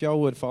If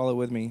y'all would follow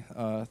with me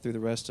through the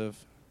rest of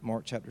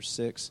Mark chapter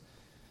 6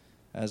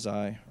 as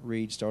I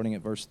read starting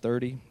at verse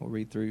 30. We'll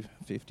read through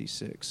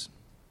 56.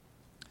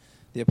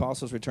 The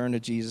apostles returned to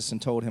Jesus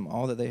and told him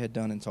all that they had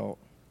done and taught.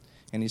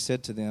 And he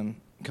said to them,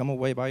 "Come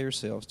away by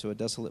yourselves to a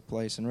desolate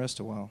place and rest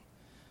a while."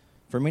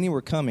 For many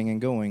were coming and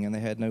going, and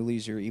they had no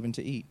leisure even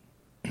to eat.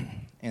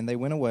 And they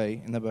went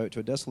away in the boat to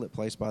a desolate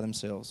place by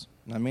themselves.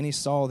 Now many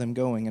saw them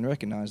going and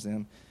recognized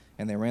them,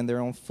 and they ran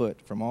there on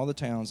foot from all the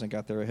towns and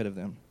got there ahead of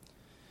them.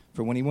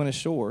 For when he went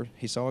ashore,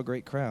 he saw a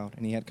great crowd,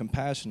 and he had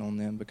compassion on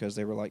them because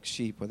they were like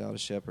sheep without a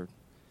shepherd.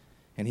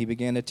 And he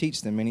began to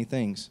teach them many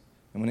things.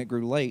 And when it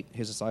grew late,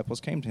 his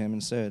disciples came to him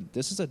and said,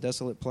 "This is a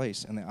desolate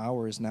place, and the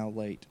hour is now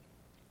late.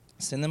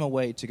 Send them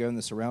away to go in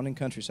the surrounding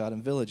countryside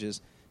and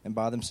villages and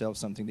buy themselves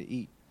something to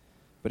eat."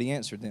 But he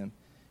answered them,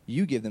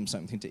 "You give them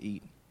something to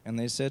eat." And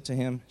they said to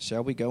him,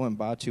 "Shall we go and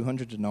buy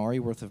 200 denarii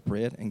worth of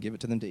bread and give it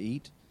to them to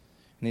eat?"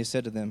 And he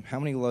said to them, "How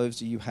many loaves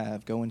do you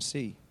have? Go and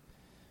see."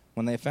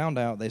 When they found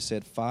out, they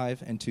said,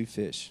 5 and 2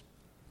 fish.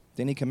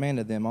 Then he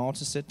commanded them all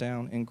to sit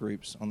down in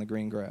groups on the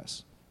green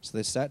grass. So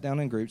they sat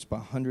down in groups by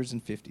hundreds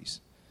and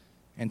fifties.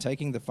 And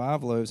taking the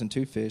 5 loaves and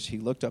 2 fish, he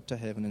looked up to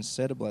heaven and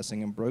said a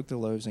blessing and broke the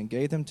loaves and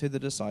gave them to the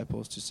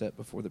disciples to set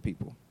before the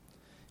people.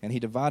 And he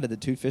divided the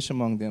 2 fish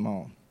among them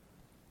all.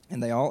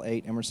 And they all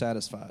ate and were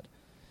satisfied.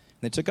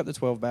 And they took up the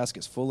 12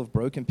 baskets full of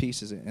broken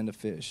pieces and of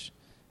fish.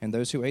 And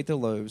those who ate the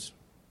loaves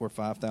were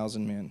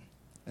 5,000 men.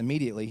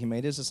 Immediately he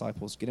made his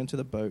disciples get into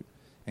the boat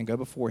and go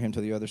before him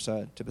to the other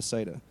side, to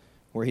Bethsaida,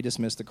 while he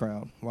dismissed the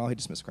crowd.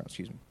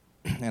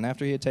 And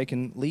after he had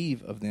taken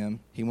leave of them,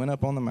 he went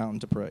up on the mountain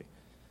to pray.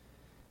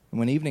 And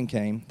when evening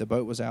came, the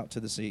boat was out to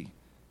the sea,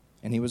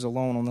 and he was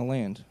alone on the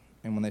land.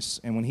 And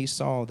when he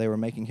saw they were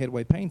making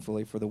headway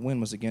painfully, for the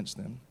wind was against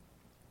them.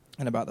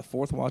 And about the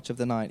 4th watch of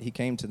the night he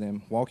came to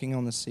them, walking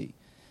on the sea.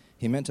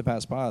 He meant to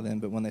pass by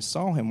them, but when they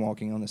saw him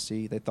walking on the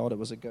sea, they thought it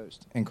was a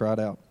ghost, and cried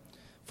out.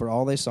 For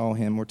all they saw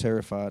him were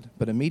terrified.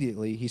 But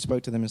immediately he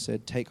spoke to them and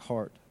said, "Take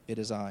heart, it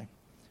is I.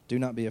 Do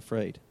not be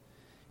afraid."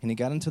 And he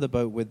got into the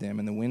boat with them,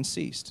 and the wind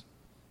ceased.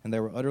 And they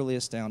were utterly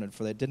astounded,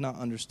 for they did not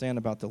understand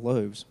about the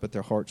loaves, but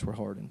their hearts were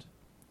hardened.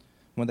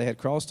 When they had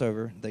crossed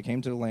over, they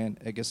came to the land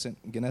at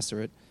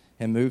Gennesaret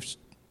and moved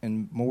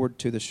and moored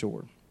to the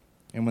shore.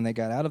 And when they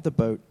got out of the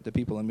boat, the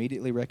people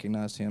immediately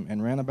recognized him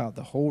and ran about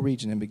the whole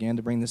region and began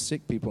to bring the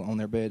sick people on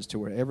their beds to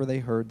wherever they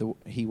heard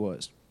he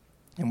was.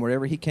 And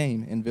wherever he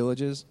came, in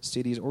villages,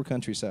 cities, or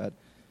countryside,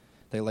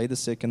 they laid the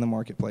sick in the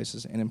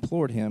marketplaces and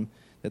implored him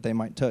that they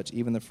might touch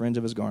even the fringe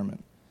of his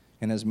garment.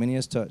 And as many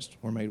as touched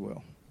were made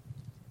well.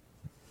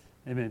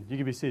 Amen. You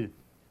can be seated.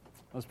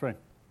 Let's pray.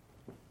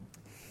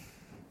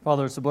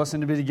 Father, it's a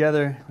blessing to be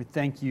together. We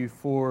thank you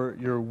for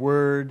your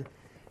word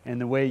and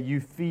the way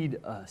you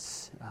feed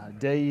us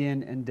day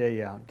in and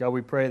day out. God,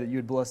 we pray that you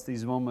would bless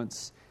these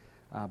moments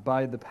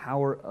by the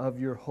power of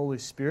your Holy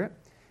Spirit.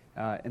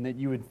 And that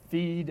you would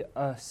feed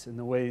us in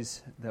the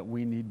ways that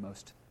we need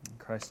most. In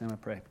Christ's name I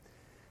pray.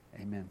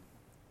 Amen.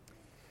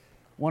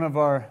 One of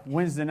our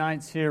Wednesday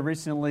nights here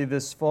recently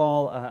this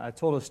fall, I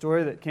told a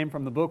story that came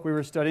from the book we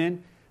were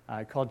studying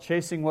called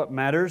Chasing What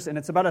Matters. And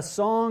it's about a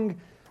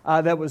song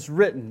that was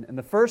written. And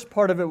the first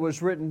part of it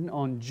was written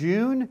on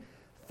June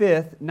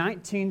 5th,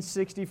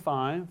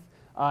 1965.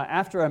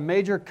 After a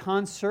major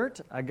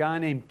concert, a guy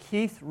named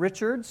Keith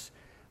Richards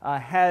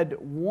had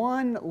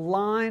one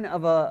line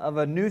of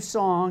a new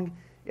song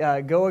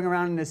going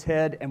around in his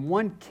head and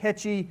one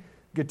catchy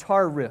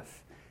guitar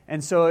riff.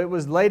 And so it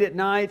was late at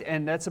night,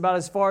 and that's about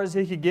as far as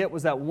he could get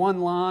was that one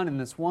line and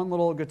this one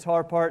little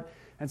guitar part.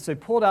 And so he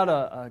pulled out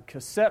a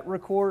cassette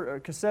recorder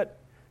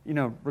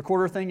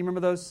thing. You remember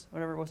those?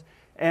 Whatever it was.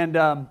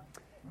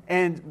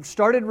 And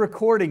started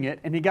recording it,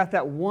 and he got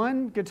that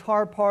one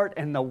guitar part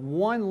and the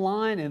one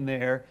line in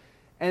there,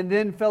 and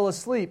then fell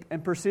asleep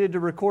and proceeded to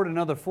record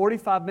another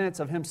 45 minutes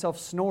of himself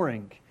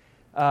snoring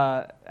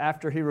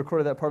after he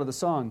recorded that part of the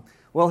song.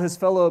 Well, his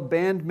fellow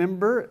band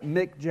member,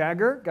 Mick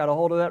Jagger, got a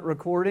hold of that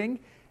recording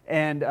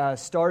and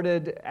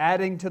started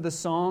adding to the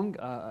song,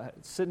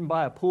 sitting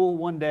by a pool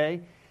one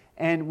day.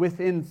 And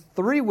within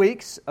 3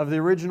 weeks of the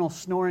original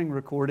snoring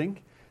recording,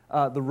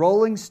 the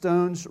Rolling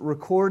Stones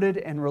recorded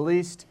and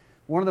released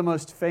one of the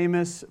most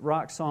famous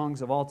rock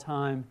songs of all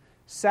time,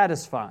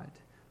 Satisfied.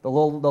 The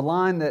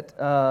line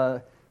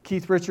that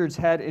Keith Richards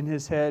had in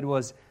his head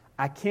was,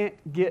 "I can't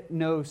get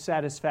no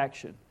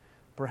satisfaction."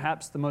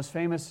 Perhaps the most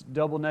famous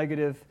double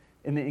negative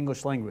in the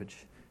English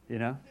language, you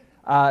know.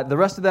 The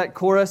rest of that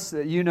chorus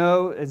that you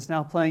know is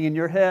now playing in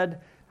your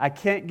head. I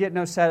can't get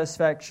no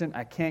satisfaction.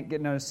 I can't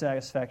get no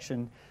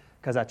satisfaction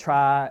because I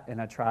try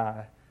and I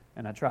try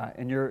and I try.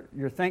 And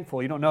you're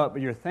thankful. You don't know it,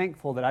 but you're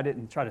thankful that I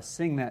didn't try to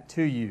sing that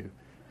to you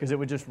because it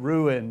would just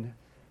ruin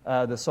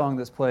the song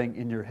that's playing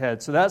in your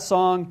head. So that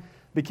song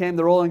became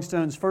the Rolling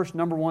Stones' first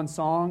 #1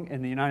 song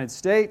in the United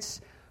States.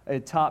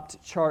 It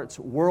topped charts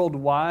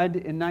worldwide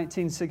in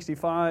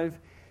 1965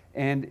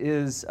 and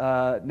is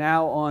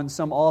now on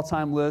some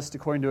all-time list,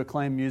 according to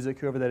Acclaim Music,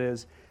 whoever that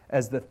is,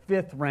 as the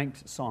 5th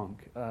ranked song,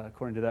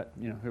 according to that,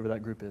 whoever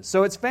that group is.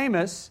 So it's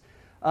famous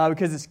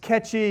because it's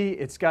catchy.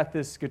 It's got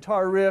this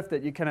guitar riff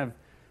that you kind of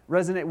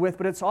resonate with,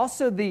 but it's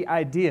also the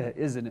idea,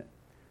 isn't it?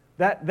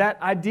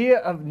 That idea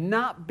of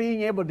not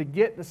being able to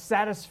get the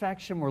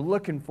satisfaction we're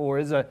looking for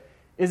is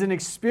an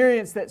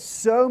experience that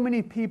so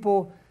many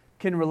people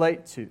can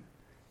relate to.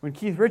 When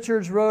Keith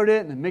Richards wrote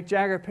it and then Mick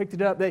Jagger picked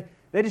it up, they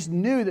just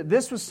knew that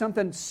this was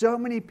something so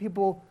many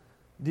people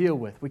deal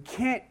with. We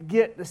can't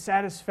get the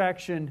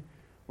satisfaction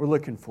we're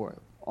looking for,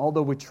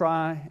 although we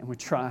try and we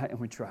try and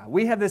we try.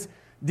 We have this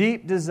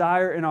deep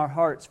desire in our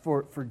hearts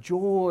for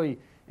joy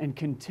and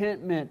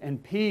contentment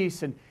and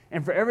peace and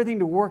for everything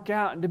to work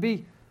out and to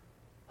be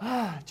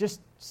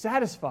just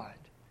satisfied.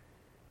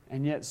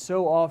 And yet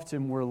so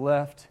often we're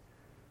left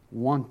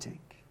wanting.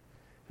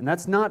 And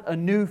that's not a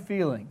new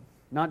feeling,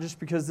 not just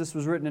because this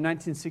was written in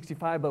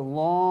 1965, but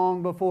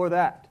long before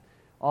that,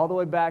 all the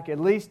way back at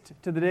least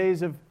to the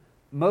days of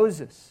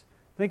Moses.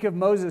 Think of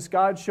Moses,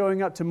 God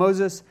showing up to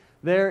Moses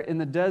there in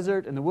the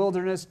desert, in the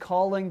wilderness,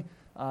 calling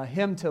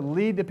him to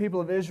lead the people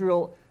of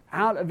Israel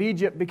out of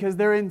Egypt because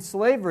they're in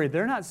slavery.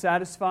 They're not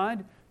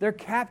satisfied. They're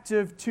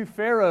captive to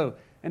Pharaoh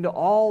and to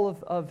all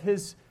of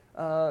his,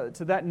 to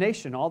that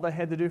nation, all they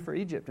had to do for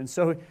Egypt. And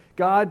so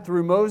God,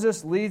 through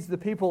Moses, leads the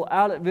people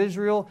out of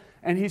Israel,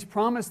 and He's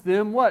promised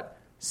them what?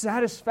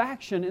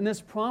 Satisfaction in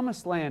this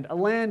promised land, a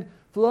land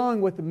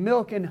flowing with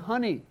milk and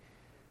honey.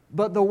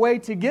 But the way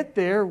to get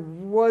there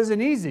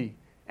wasn't easy.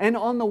 And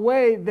on the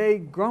way, they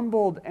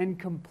grumbled and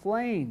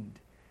complained.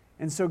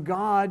 And so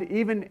God,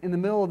 even in the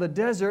middle of the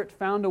desert,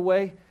 found a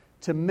way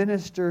to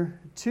minister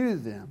to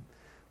them.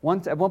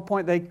 At one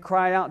point, they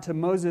cry out to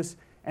Moses,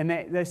 and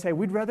they say,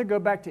 we'd rather go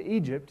back to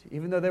Egypt,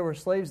 even though they were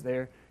slaves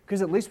there,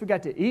 because at least we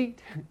got to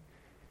eat.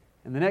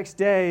 And the next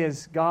day,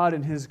 as God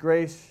in His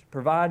grace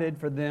provided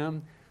for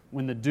them,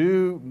 when the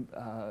dew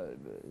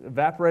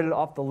evaporated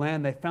off the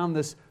land, they found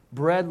this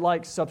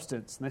bread-like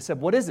substance. And they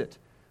said, what is it?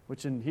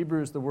 Which in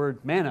Hebrew is the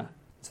word manna.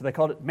 So they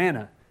called it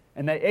manna.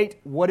 And they ate,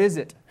 what is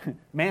it?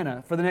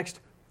 Manna, for the next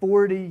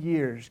 40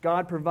 years.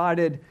 God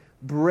provided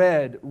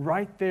bread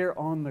right there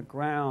on the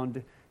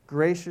ground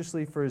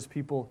graciously for His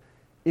people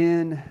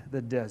in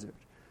the desert.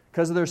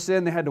 Because of their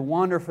sin, they had to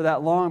wander for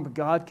that long, but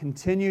God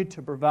continued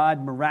to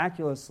provide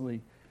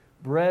miraculously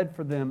bread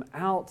for them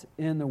out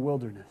in the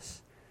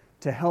wilderness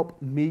to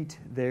help meet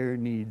their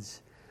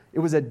needs. It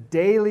was a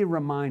daily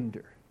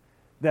reminder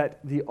that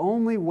the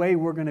only way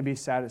we're going to be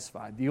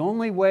satisfied, the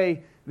only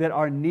way that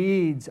our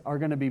needs are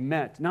going to be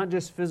met, not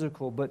just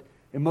physical, but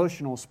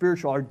emotional,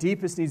 spiritual, our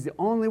deepest needs, the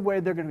only way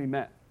they're going to be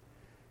met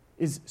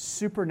is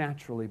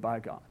supernaturally by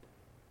God.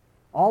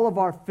 All of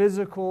our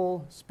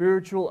physical,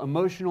 spiritual,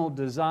 emotional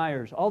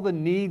desires, all the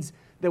needs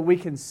that we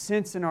can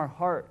sense in our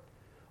heart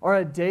are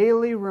a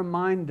daily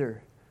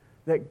reminder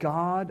that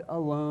God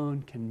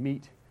alone can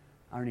meet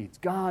our needs.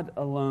 God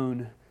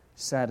alone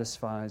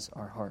satisfies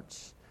our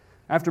hearts.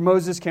 After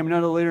Moses came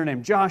another leader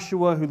named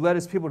Joshua who led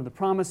his people to the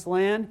promised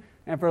land,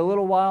 and for a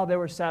little while they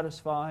were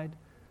satisfied,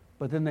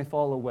 but then they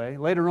fall away.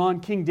 Later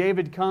on, King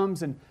David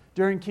comes, and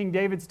during King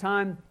David's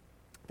time,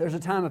 there's a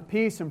time of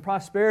peace and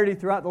prosperity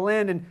throughout the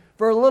land, and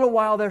for a little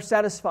while they're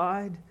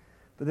satisfied,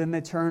 but then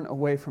they turn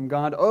away from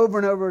God. Over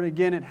and over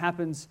again it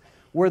happens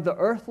where the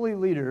earthly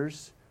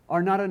leaders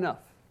are not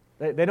enough.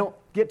 They don't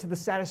get to the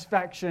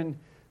satisfaction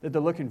that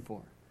they're looking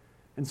for.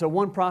 And so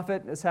one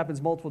prophet, this happens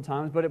multiple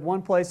times, but at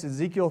one place,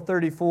 Ezekiel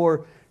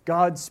 34,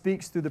 God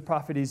speaks through the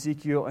prophet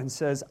Ezekiel and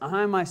says,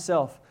 I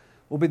myself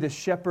will be the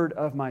shepherd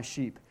of my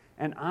sheep,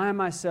 and I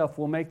myself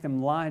will make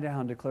them lie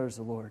down, declares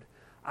the Lord.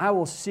 I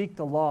will seek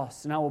the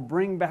lost, and I will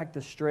bring back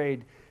the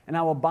strayed, and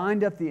I will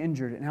bind up the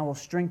injured, and I will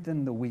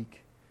strengthen the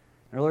weak.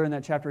 Earlier in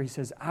that chapter, he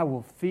says, I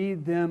will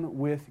feed them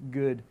with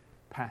good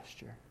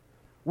pasture.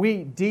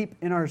 We, deep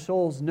in our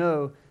souls,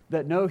 know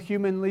that no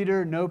human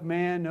leader, no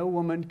man, no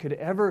woman could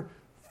ever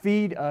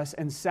feed us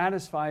and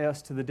satisfy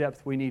us to the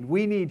depth we need.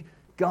 We need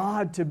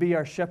God to be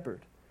our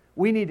shepherd.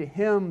 We need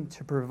Him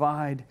to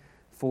provide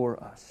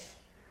for us.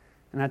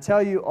 And I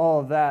tell you all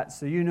of that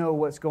so you know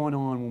what's going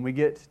on when we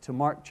get to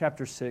Mark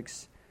chapter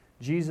 6,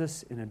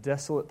 Jesus in a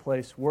desolate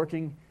place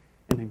working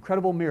an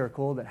incredible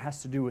miracle that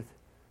has to do with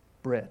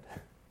bread.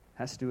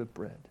 Has to do with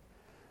bread.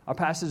 Our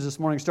passage this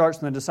morning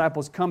starts when the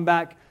disciples come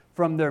back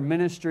from their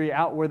ministry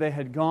out where they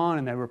had gone,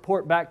 and they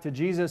report back to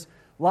Jesus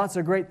lots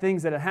of great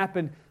things that had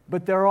happened,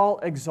 but they're all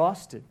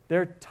exhausted.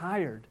 They're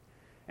tired.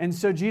 And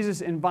so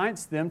Jesus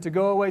invites them to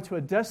go away to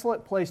a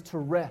desolate place to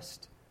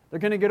rest. They're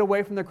going to get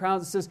away from the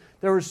crowds. It says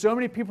there were so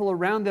many people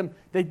around them,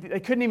 they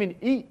couldn't even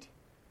eat.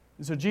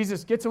 And so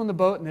Jesus gets on the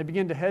boat and they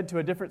begin to head to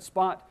a different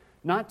spot,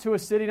 not to a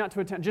city, not to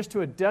a town, just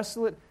to a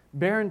desolate,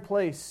 barren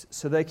place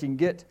so they can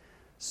get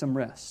some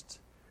rest.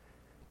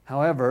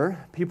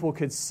 However, people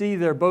could see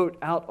their boat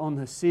out on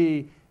the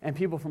sea, and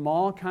people from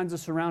all kinds of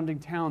surrounding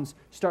towns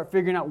start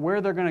figuring out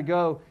where they're going to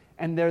go,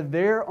 and they're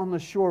there on the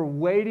shore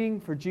waiting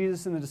for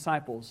Jesus and the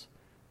disciples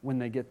when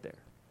they get there.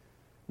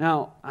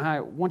 Now, I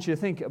want you to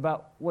think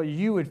about what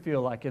you would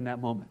feel like in that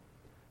moment.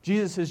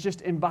 Jesus has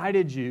just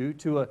invited you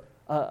to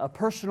a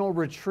personal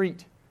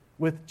retreat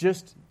with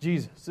just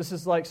Jesus. This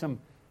is like some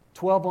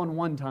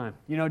 12-on-1 time.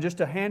 You know,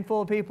 just a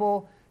handful of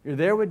people, You're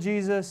there with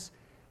Jesus,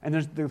 and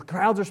the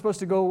crowds are supposed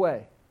to go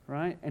away,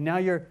 right? And now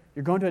you're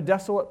going to a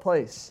desolate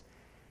place.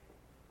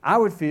 I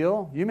would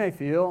feel, you may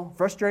feel,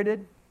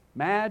 frustrated,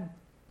 mad,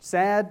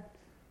 sad,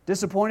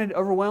 disappointed,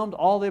 overwhelmed,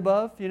 all the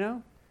above,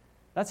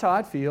 That's how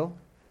I'd feel.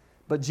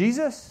 But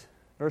Jesus,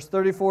 verse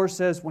 34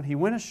 says, when he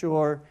went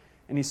ashore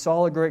and he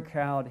saw a great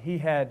crowd, he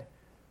had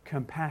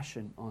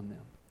compassion on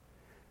them.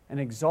 An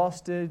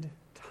exhausted,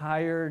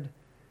 tired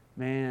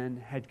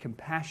man had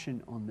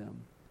compassion on them.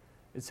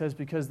 It says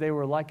because they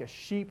were like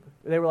sheep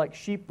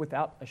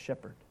without a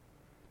shepherd.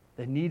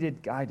 They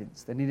needed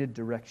guidance. They needed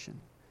direction.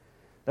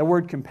 That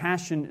word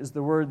compassion is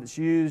the word that's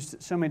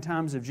used so many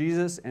times of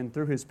Jesus and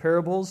through his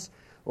parables.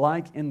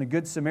 Like in the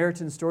Good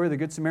Samaritan story, the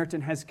Good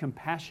Samaritan has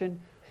compassion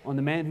on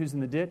the man who's in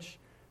the ditch.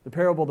 The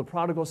parable of the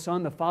prodigal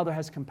son, the father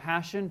has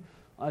compassion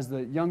as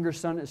the younger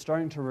son is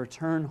starting to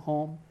return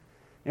home.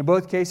 In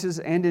both cases,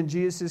 and in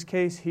Jesus'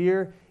 case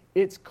here,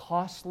 it's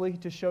costly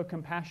to show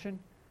compassion.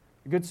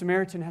 The Good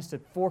Samaritan has to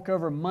fork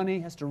over money,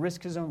 has to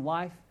risk his own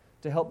life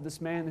to help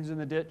this man who's in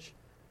the ditch.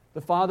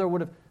 The father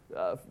would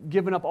have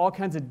given up all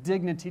kinds of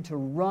dignity to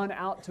run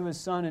out to his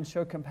son and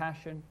show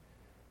compassion.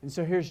 And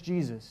so here's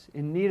Jesus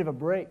in need of a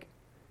break,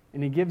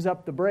 and he gives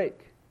up the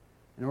break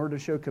in order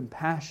to show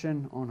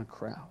compassion on a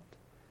crowd.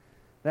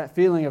 That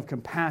feeling of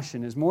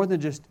compassion is more than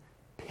just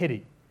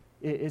pity.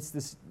 It's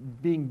this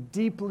being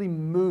deeply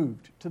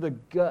moved to the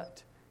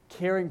gut,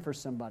 caring for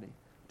somebody,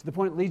 to the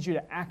point it leads you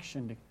to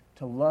action,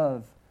 to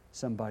love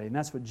somebody. And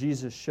that's what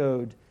Jesus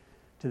showed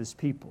to this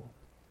people.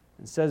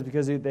 It says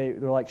because they're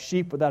like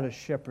sheep without a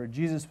shepherd.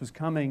 Jesus was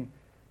coming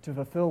to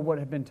fulfill what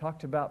had been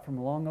talked about from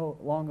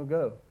long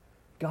ago.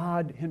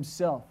 God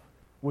himself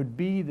would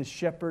be the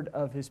shepherd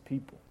of his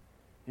people.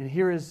 And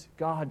here is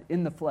God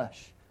in the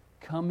flesh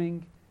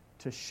coming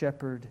to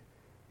shepherd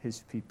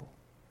his people.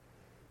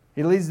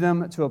 He leads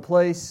them to a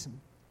place,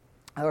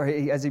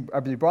 as he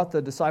brought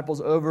the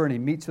disciples over and he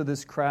meets with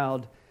this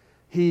crowd,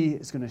 he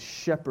is going to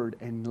shepherd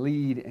and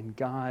lead and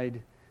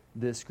guide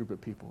this group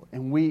of people.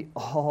 And we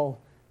all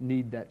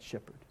need that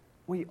shepherd.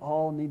 We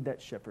all need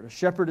that shepherd. A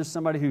shepherd is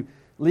somebody who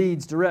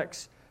leads,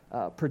 directs,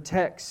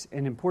 protects,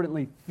 and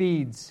importantly,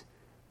 feeds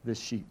the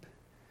sheep.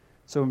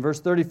 So in verse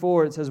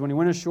 34, it says, when he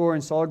went ashore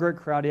and saw a great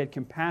crowd, he had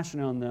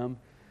compassion on them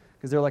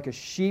because they're like a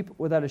sheep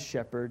without a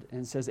shepherd.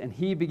 And it says, and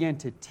he began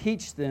to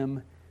teach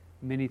them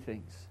many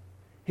things.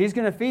 He's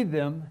going to feed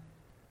them,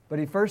 but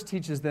he first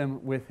teaches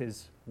them with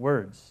his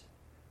words.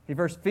 He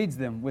first feeds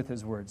them with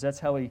his words. That's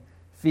how he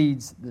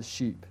feeds the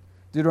sheep.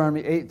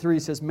 Deuteronomy 8:3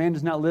 says, man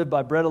does not live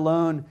by bread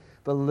alone,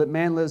 but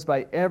man lives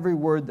by every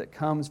word that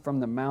comes from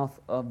the mouth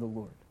of the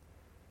Lord.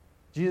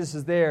 Jesus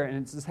is there,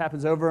 and this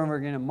happens over and over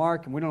again in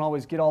Mark, and we don't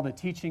always get all the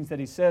teachings that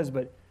he says,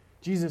 but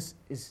Jesus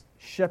is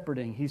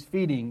shepherding. He's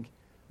feeding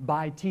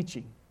by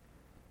teaching.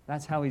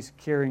 That's how he's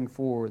caring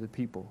for the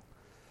people.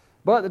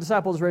 But the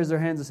disciples raise their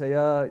hands and say,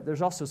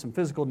 there's also some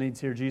physical needs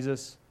here,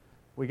 Jesus.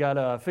 We got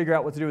to figure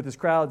out what to do with this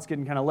crowd. It's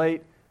getting kind of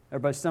late.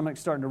 Everybody's stomach's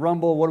starting to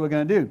rumble. What are we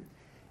going to do?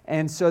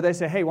 And so they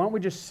say, hey, why don't we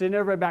just send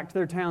everybody back to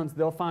their towns?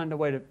 They'll find a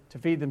way to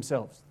feed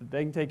themselves.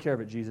 They can take care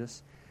of it,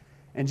 Jesus.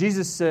 And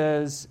Jesus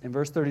says in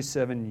verse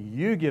 37,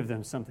 you give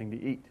them something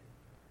to eat.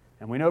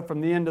 And we know from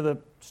the end of the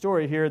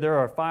story here, there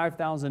are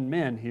 5,000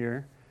 men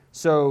here.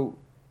 So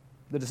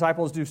the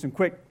disciples do some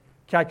quick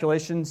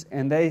calculations,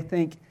 and they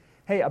think,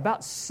 hey,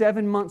 about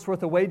 7 months'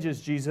 worth of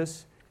wages,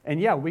 Jesus, and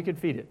yeah, we could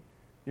feed it.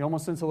 You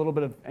almost sense a little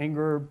bit of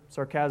anger,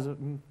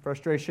 sarcasm,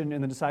 frustration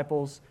in the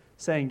disciples,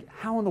 saying,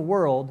 how in the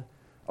world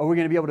are we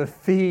going to be able to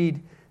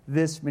feed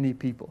this many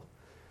people?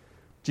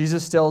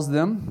 Jesus tells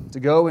them to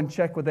go and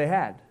check what they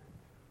had.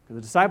 The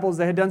disciples,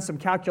 they had done some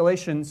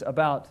calculations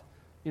about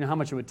how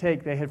much it would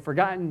take. They had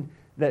forgotten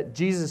that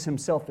Jesus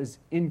himself is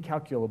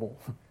incalculable.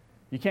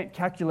 You can't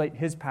calculate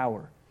his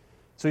power.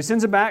 So he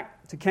sends them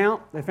back to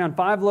count. They found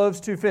 5 loaves,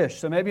 2 fish,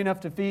 so maybe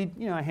enough to feed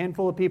a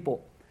handful of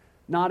people,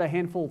 not a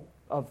handful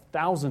of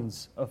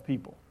thousands of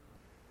people.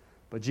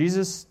 But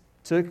Jesus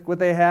took what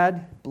they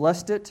had,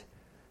 blessed it,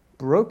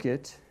 broke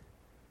it,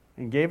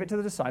 and gave it to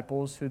the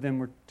disciples, who then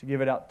were to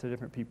give it out to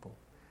different people.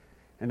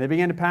 And they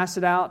began to pass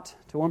it out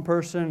to one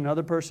person,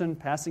 another person,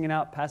 passing it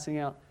out, passing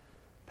it out,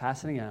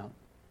 passing it out.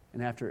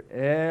 And after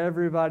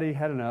everybody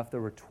had enough,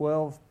 there were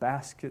 12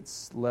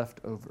 baskets left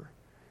over.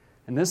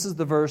 And this is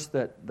the verse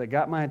that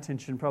got my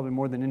attention probably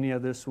more than any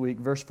other this week.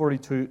 Verse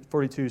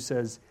 42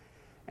 says,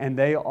 and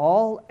they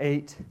all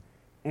ate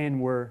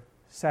and were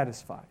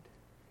satisfied.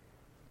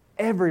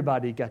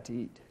 Everybody got to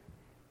eat.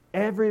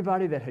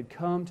 Everybody that had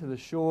come to the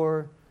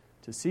shore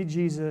to see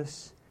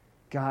Jesus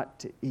got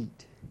to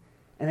eat.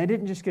 And they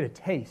didn't just get a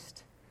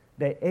taste.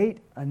 They ate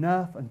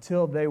enough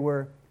until they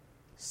were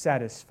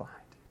satisfied.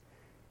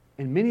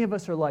 And many of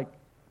us are like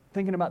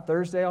thinking about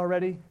Thursday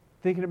already,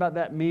 thinking about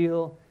that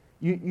meal.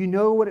 You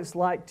know what it's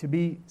like to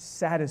be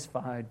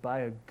satisfied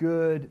by a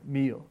good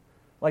meal.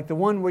 Like the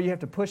one where you have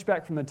to push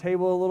back from the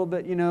table a little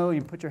bit,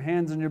 you put your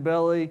hands on your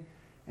belly,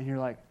 and you're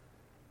like,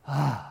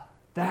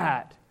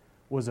 that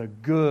was a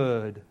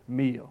good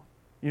meal.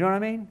 You know what I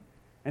mean?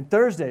 And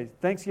Thursday,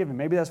 Thanksgiving,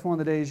 maybe that's one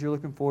of the days you're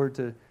looking forward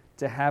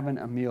to having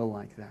a meal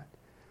like that.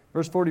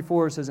 Verse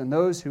 44 says, and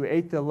those who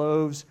ate the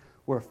loaves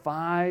were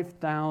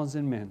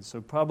 5,000 men.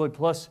 So probably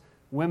plus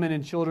women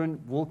and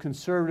children, we'll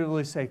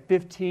conservatively say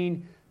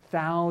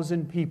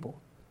 15,000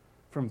 people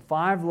from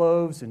 5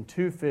 loaves and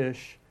 2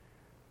 fish,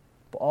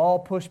 all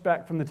pushed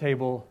back from the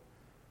table,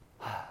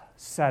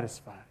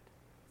 satisfied,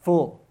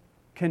 full,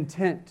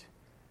 content.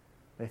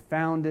 They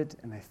found it,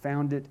 and they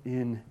found it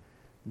in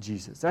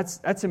Jesus.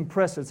 That's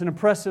impressive. It's an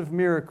impressive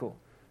miracle.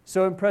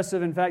 So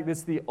impressive, in fact,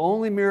 it's the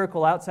only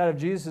miracle outside of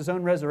Jesus'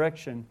 own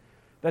resurrection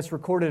that's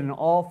recorded in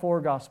all 4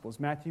 Gospels,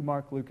 Matthew,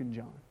 Mark, Luke, and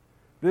John.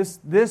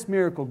 This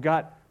miracle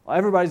got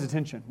everybody's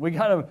attention. We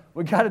got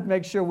to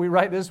make sure we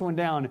write this one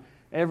down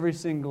every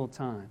single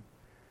time.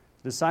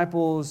 The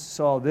disciples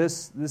saw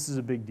this. This is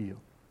a big deal.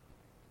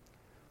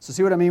 So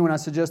see what I mean when I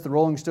suggest the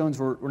Rolling Stones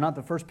were not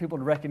the first people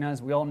to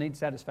recognize we all need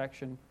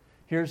satisfaction?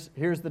 Here's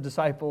the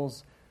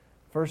disciples,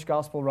 first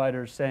gospel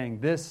writers saying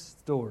this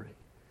story,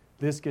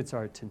 this gets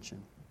our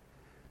attention.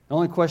 The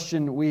only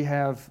question we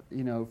have,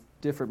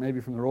 different maybe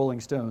from the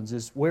Rolling Stones,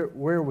 is where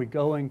are we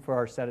going for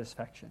our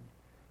satisfaction?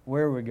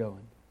 Where are we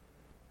going?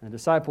 And the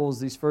disciples,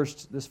 this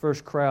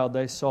first crowd,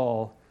 they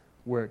saw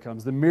where it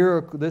comes.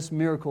 This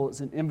miracle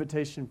is an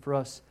invitation for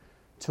us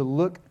to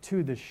look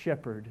to the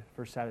shepherd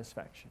for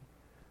satisfaction.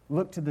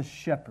 Look to the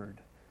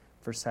shepherd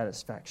for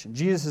satisfaction.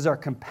 Jesus is our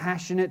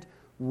compassionate,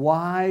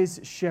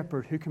 wise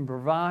shepherd who can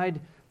provide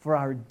for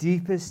our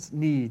deepest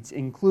needs,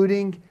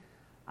 including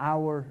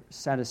our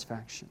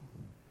satisfaction.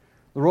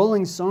 The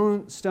Rolling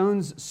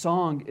Stones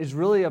song is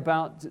really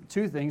about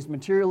 2 things,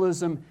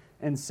 materialism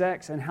and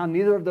sex, and how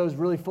neither of those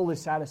really fully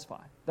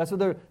satisfy. That's what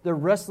they're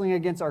wrestling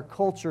against our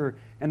culture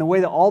and the way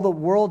that all the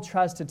world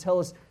tries to tell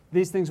us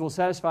these things will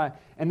satisfy.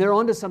 And they're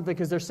onto something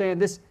because they're saying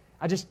this,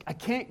 I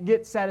can't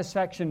get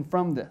satisfaction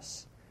from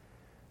this.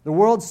 The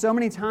world so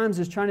many times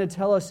is trying to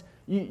tell us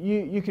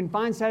you can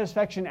find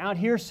satisfaction out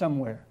here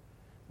somewhere,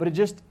 but it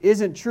just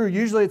isn't true.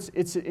 Usually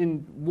it's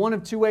in one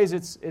of 2 ways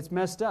it's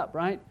messed up,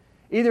 right?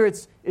 Either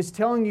it's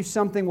telling you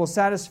something will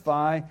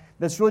satisfy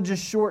that's really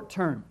just short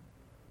term.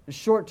 It's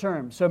short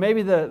term. So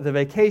maybe the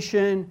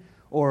vacation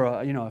or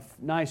a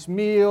nice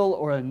meal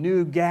or a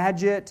new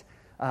gadget,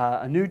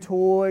 a new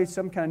toy,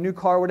 some kind of new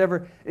car,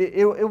 whatever.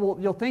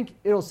 You'll think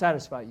it'll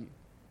satisfy you.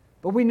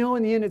 But we know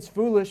in the end it's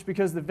foolish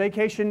because the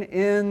vacation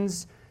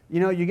ends,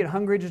 you get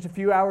hungry just a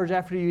few hours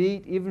after you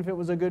eat, even if it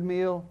was a good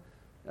meal.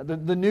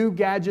 The new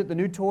gadget, the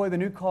new toy, the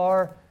new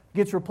car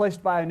gets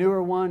replaced by a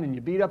newer one and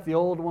you beat up the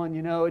old one,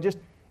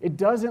 it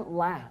doesn't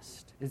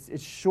last.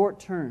 It's short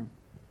term.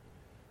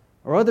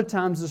 Or other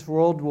times this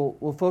world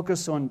will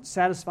focus on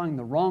satisfying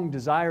the wrong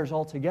desires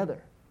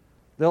altogether.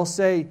 They'll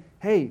say,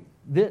 hey,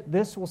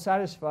 this will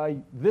satisfy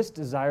this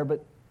desire,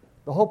 but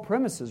the whole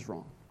premise is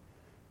wrong.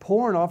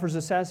 Porn offers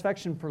a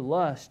satisfaction for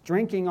lust.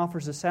 Drinking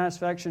offers a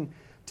satisfaction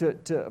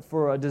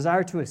for a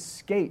desire to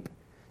escape.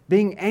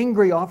 Being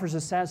angry offers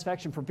a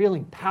satisfaction for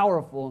feeling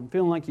powerful and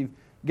feeling like you've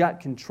got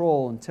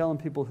control and telling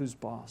people who's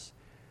boss.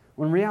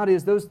 When reality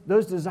is those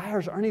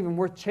desires aren't even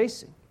worth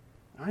chasing.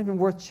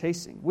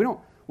 We don't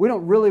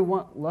really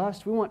want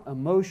lust. We want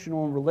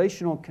emotional and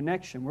relational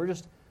connection. We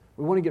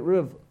want to get rid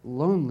of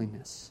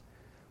loneliness.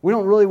 We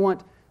don't really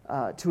want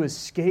to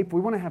escape.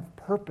 We want to have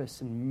purpose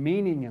and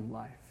meaning in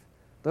life.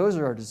 Those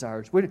are our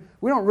desires. We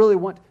don't really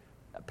want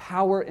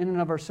power in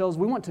and of ourselves.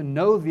 We want to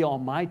know the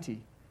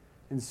Almighty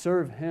and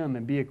serve Him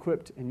and be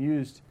equipped and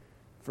used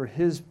for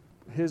His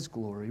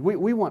glory.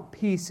 We want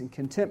peace and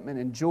contentment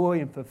and joy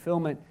and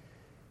fulfillment.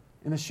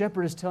 And the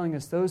shepherd is telling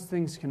us those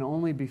things can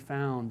only be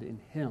found in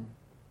Him.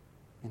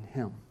 In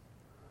Him.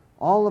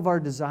 All of our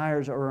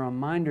desires are a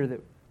reminder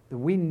that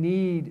we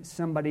need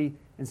somebody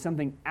and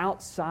something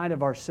outside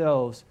of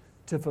ourselves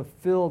to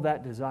fulfill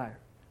that desire.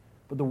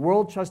 But the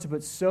world tries to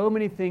put so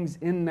many things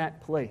in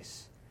that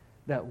place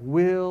that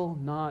will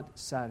not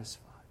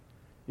satisfy.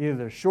 Either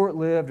they're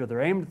short-lived or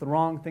they're aimed at the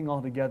wrong thing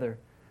altogether.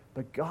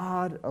 But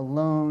God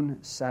alone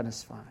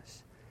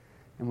satisfies.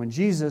 And when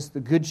Jesus, the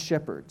Good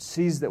Shepherd,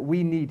 sees that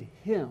we need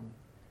Him,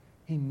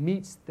 He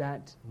meets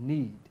that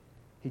need.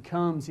 He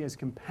comes, He has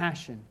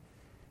compassion,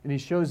 and He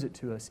shows it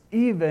to us,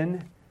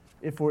 even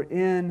if we're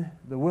in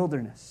the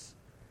wilderness.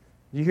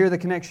 You hear the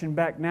connection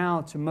back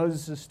now to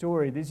Moses'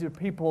 story. These are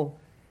people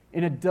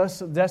in a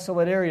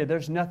desolate area.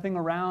 There's nothing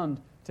around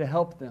to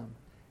help them.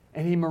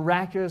 And He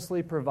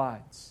miraculously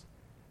provides.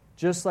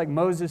 Just like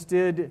Moses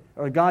did,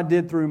 or God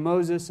did through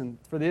Moses and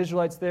for the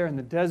Israelites there in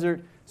the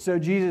desert, so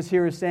Jesus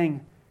here is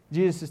saying,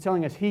 Jesus is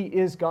telling us He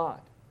is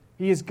God.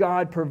 He is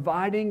God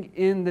providing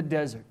in the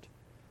desert.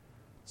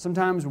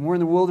 Sometimes when we're in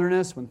the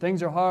wilderness, when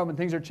things are hard, when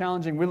things are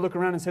challenging, we look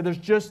around and say, there's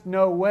just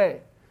no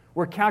way.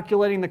 We're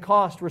calculating the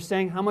cost. We're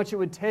saying how much it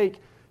would take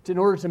in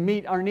order to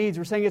meet our needs.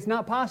 We're saying it's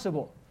not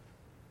possible.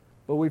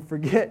 But we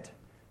forget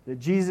that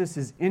Jesus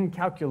is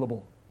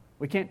incalculable.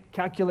 We can't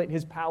calculate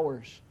His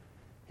powers.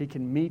 He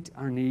can meet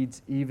our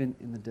needs even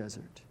in the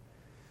desert.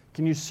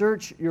 Can you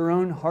search your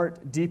own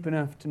heart deep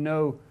enough to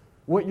know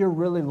what you're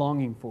really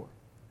longing for?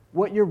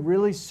 What you're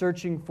really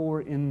searching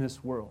for in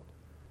this world?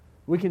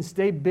 We can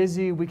stay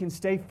busy, we can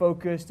stay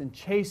focused and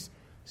chase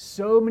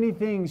so many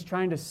things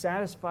trying to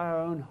satisfy our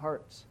own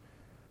hearts.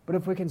 But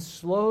if we can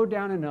slow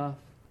down enough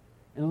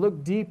and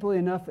look deeply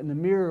enough in the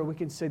mirror, we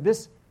can say,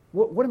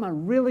 what am I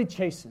really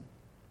chasing?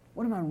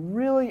 What am I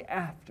really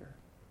after?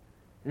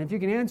 And if you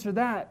can answer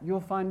that, you'll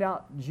find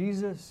out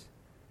Jesus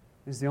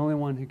is the only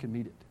one who can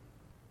meet it.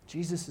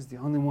 Jesus is the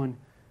only one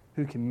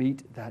who can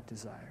meet that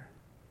desire.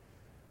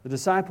 The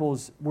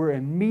disciples were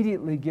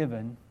immediately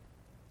given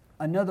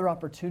another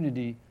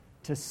opportunity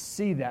to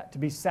see that, to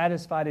be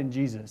satisfied in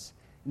Jesus.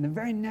 In the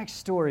very next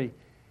story,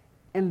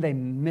 and they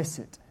miss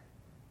it.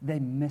 They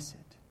miss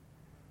it.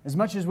 As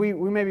much as we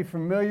may be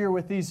familiar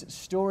with these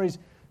stories,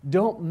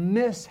 don't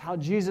miss how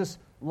Jesus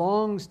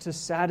longs to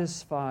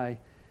satisfy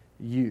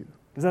you.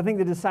 Because I think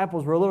the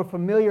disciples were a little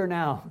familiar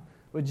now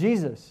with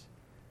Jesus,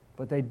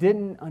 but they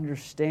didn't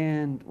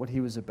understand what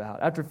he was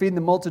about. After feeding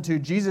the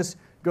multitude, Jesus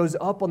goes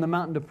up on the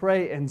mountain to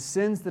pray and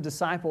sends the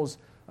disciples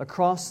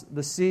across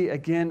the sea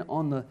again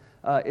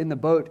in the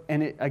boat.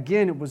 And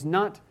it was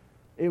not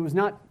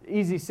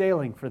easy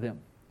sailing for them.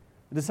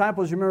 The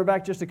disciples, remember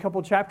back just a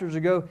couple chapters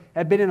ago,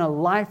 had been in a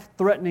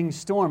life-threatening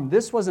storm.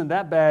 This wasn't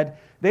that bad.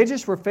 They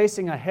just were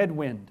facing a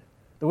headwind.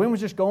 The wind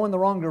was just going the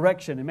wrong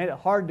direction. It made it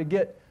hard to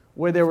get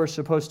where they were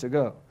supposed to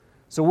go.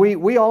 So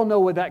we all know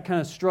what that kind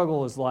of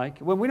struggle is like.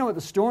 Well, we know what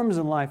the storms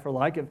in life are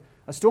like. If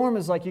a storm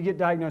is like you get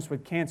diagnosed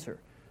with cancer.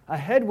 A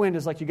headwind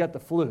is like you got the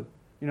flu.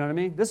 You know what I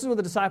mean? This is what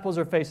the disciples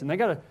are facing. They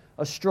got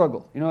a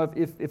struggle. You know,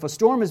 if a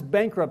storm is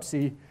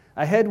bankruptcy,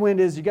 a headwind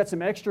is you got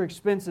some extra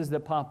expenses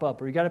that pop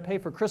up, or you got to pay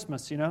for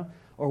Christmas, you know,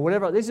 or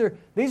whatever. These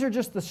are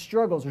just the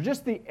struggles, or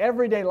just the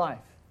everyday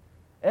life,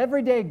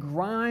 everyday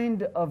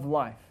grind of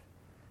life.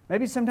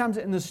 Maybe sometimes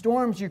in the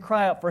storms you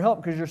cry out for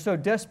help because you're so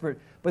desperate,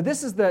 but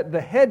this is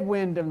the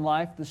headwind in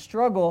life, the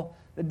struggle,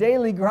 the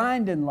daily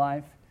grind in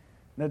life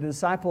that the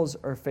disciples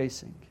are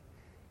facing.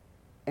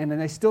 And then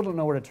they still don't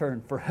know where to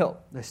turn for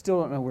help. They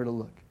still don't know where to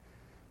look.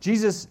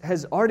 Jesus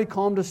has already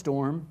calmed a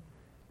storm,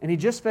 and he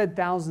just fed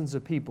thousands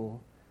of people,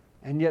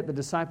 and yet the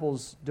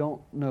disciples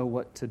don't know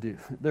what to do.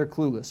 They're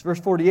clueless. Verse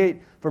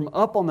 48, from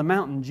up on the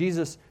mountain,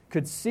 Jesus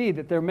could see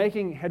that they're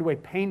making headway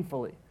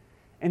painfully.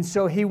 And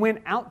so he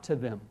went out to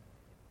them,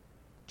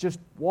 just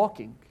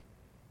walking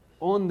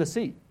on the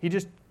sea. He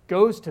just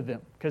goes to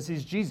them because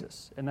he's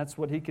Jesus, and that's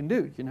what he can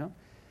do, you know.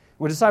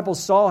 When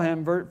disciples saw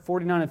him, verse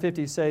 49 and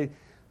 50 say,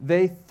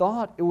 they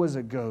thought it was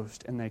a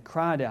ghost, and they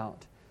cried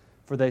out,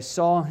 for they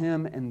saw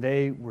him, and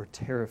they were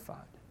terrified.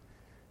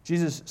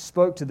 Jesus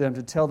spoke to them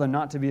to tell them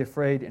not to be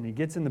afraid, and he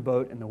gets in the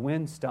boat, and the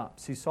wind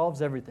stops. He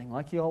solves everything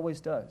like he always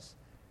does.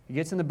 He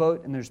gets in the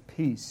boat, and there's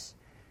peace.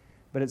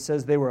 But it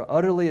says they were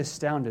utterly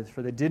astounded,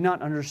 for they did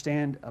not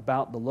understand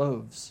about the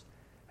loaves,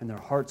 and their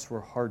hearts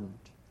were hardened.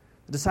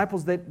 The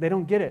disciples, they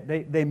don't get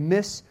it. They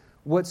miss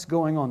what's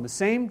going on. The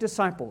same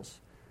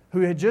disciples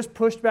who had just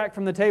pushed back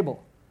from the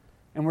table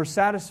and were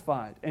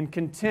satisfied and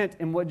content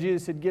in what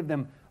Jesus had given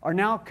them are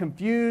now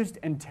confused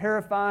and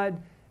terrified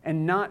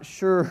and not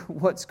sure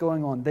what's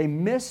going on. They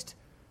missed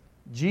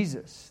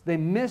Jesus. They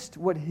missed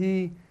what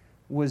he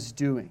was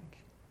doing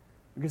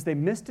because they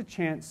missed a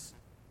chance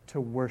to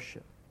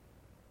worship.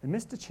 They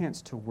missed a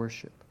chance to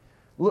worship.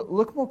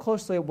 Look more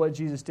closely at what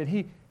Jesus did.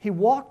 He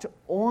walked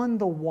on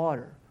the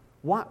water.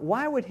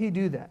 Why would he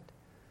do that?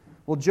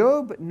 Well,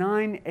 Job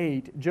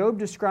 9:8, Job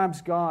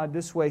describes God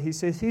this way. He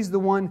says he's the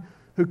one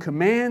who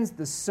commands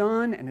the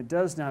sun and it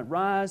does not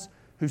rise,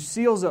 who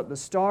seals up the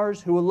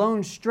stars, who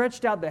alone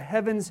stretched out the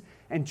heavens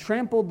and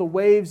trampled the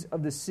waves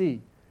of the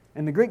sea.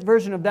 And the Greek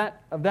version of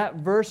that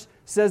verse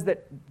says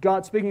that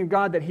God, speaking of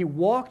God, that he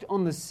walked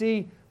on the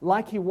sea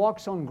like he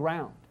walks on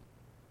ground.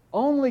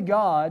 Only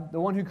God, the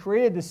one who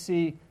created the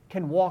sea,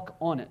 can walk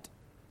on it.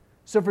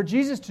 So for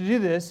Jesus to do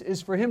this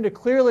is for him to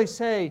clearly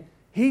say,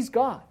 he's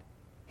God.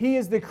 He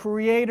is the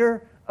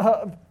creator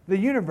of the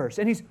universe,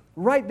 and he's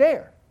right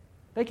there.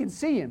 They can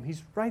see him.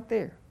 He's right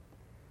there.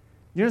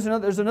 You know,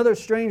 there's another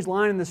strange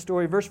line in this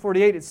story. Verse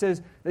 48, it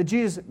says that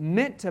Jesus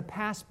meant to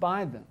pass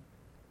by them.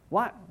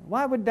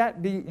 Why would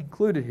that be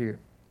included here?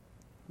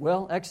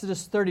 Well,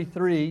 Exodus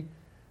 33,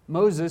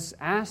 Moses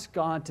asked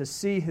God to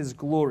see his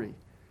glory.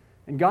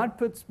 And God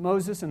puts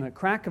Moses in the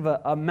crack of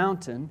a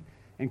mountain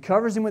and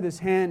covers him with his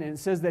hand, and it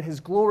says that his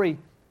glory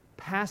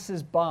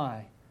passes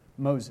by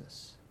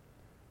Moses.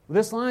 Well,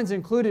 this line's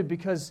included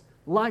because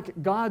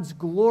like God's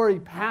glory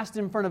passed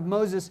in front of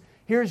Moses,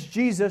 here's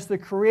Jesus, the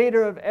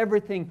creator of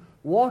everything,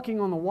 walking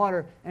on the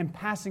water and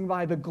passing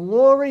by. The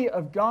glory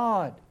of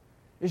God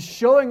is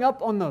showing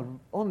up on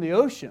the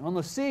ocean, on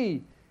the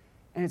sea,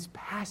 and it's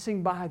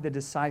passing by the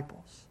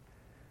disciples.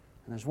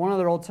 And there's one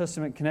other Old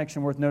Testament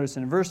connection worth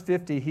noticing. In verse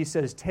 50, he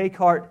says, take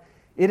heart,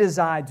 it is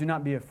I, do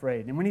not be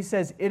afraid. And when he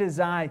says, it is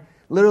I,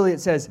 literally it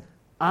says,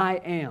 I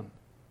am,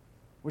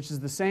 which is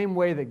the same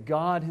way that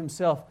God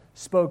himself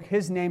spoke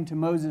his name to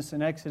Moses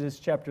in Exodus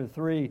chapter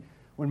 3,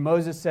 when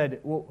Moses said,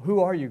 well, who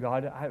are you,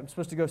 God? I'm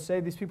supposed to go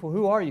save these people.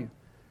 Who are you?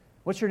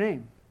 What's your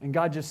name? And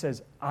God just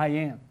says, I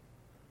am.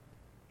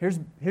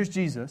 Here's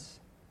Jesus,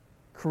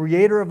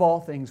 creator of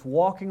all things,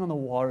 walking on the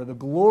water. The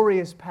glory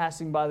is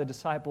passing by the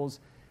disciples,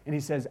 and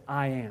he says,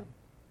 I am.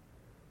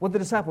 What the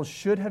disciples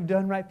should have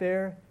done right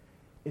there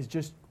is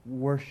just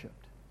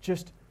worshiped,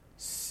 just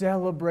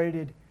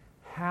celebrated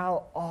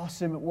how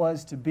awesome it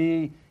was to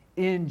be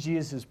in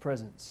Jesus'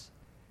 presence.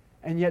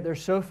 And yet they're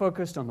so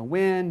focused on the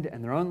wind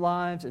and their own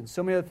lives and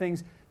so many other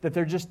things that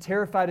they're just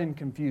terrified and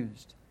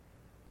confused.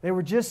 They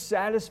were just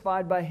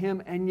satisfied by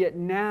Him, and yet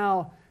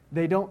now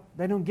they don't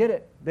get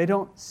it. They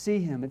don't see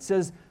Him. It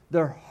says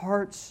their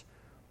hearts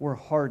were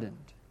hardened.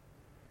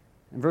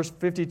 In verse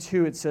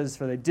 52 it says,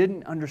 for they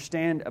didn't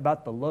understand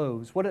about the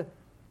loaves. What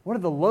do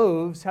the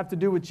loaves have to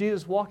do with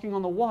Jesus walking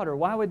on the water?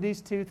 Why would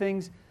these two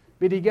things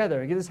be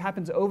together? Again, this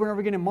happens over and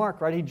over again in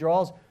Mark, right? He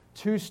draws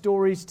two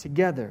stories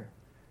together.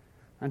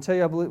 I'll tell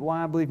you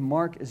why I believe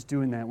Mark is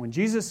doing that. When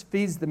Jesus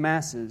feeds the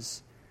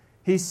masses,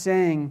 He's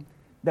saying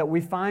that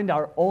we find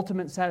our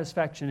ultimate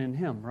satisfaction in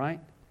Him,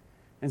 right?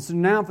 And so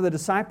now for the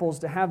disciples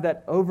to have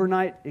that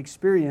overnight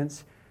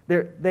experience,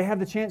 they have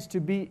the chance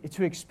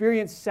to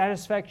experience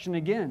satisfaction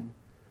again,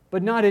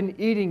 but not in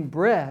eating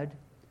bread,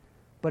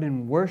 but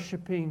in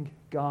worshiping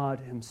God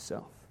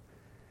Himself.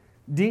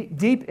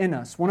 Deep in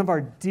us, one of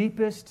our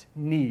deepest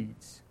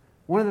needs,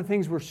 one of the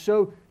things we're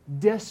so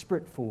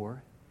desperate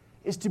for,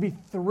 is to be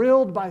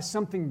thrilled by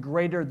something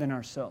greater than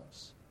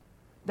ourselves.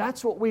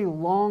 That's what we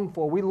long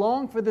for. We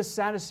long for this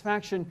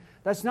satisfaction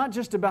that's not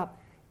just about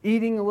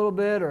eating a little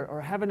bit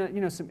or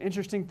having some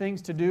interesting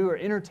things to do or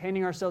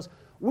entertaining ourselves.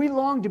 We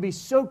long to be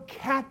so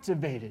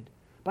captivated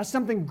by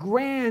something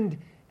grand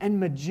and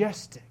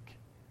majestic.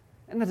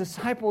 And the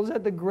disciples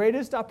had the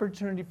greatest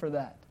opportunity for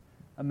that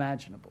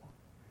imaginable.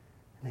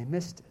 And they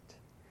missed it.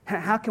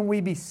 How can we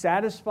be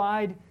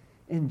satisfied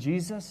in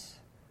Jesus?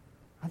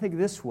 I think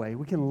this way,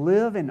 we can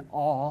live in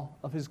awe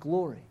of His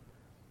glory.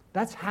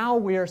 That's how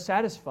we are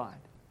satisfied.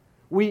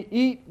 We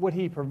eat what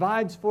He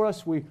provides for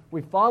us. We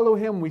follow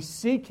Him. We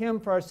seek Him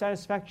for our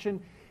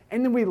satisfaction.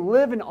 And then we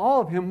live in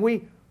awe of Him.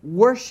 We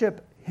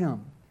worship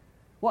Him.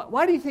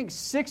 Why do you think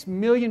 6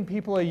 million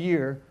people a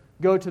year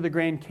go to the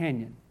Grand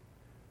Canyon?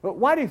 But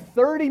why do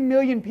 30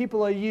 million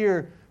people a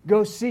year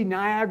go see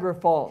Niagara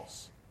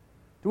Falls?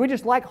 Do we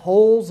just like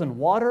holes and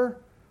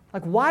water?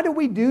 Like, why do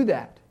we do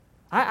that?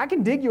 I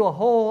can dig you a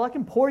hole. I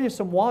can pour you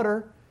some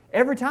water.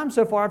 Every time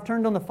so far I've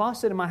turned on the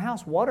faucet in my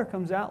house, water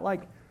comes out.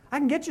 Like, I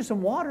can get you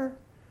some water.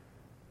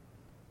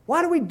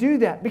 Why do we do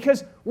that?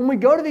 Because when we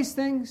go to these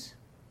things,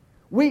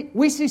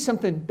 we see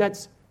something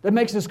that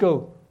makes us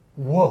go,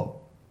 whoa,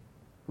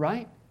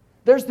 right?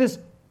 There's this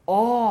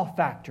awe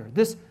factor,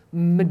 this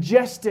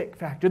majestic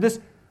factor, this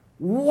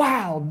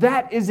wow,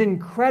 that is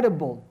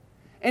incredible.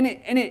 And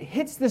it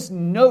hits this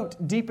note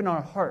deep in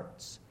our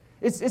hearts.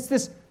 It's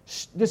this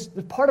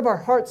part of our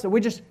hearts that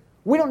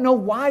we don't know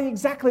why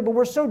exactly, but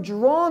we're so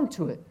drawn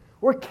to it.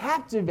 We're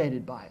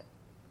captivated by it.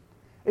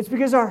 It's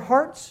because our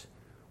hearts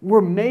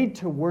were made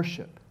to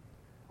worship.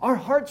 Our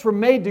hearts were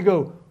made to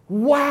go,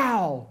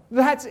 wow,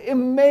 that's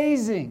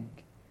amazing.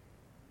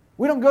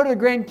 We don't go to the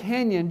Grand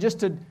Canyon just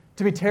to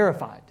be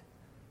terrified,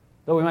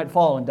 though we might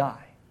fall and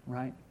die,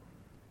 right?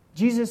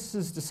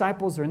 Jesus'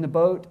 disciples are in the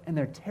boat and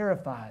they're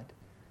terrified.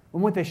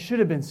 When what they should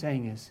have been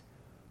saying is,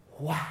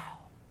 wow,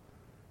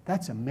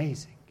 that's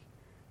amazing.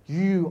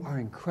 You are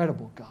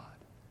incredible, God.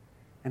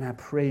 And I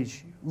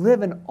praise you.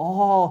 Live in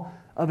awe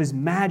of His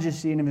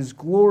majesty and of His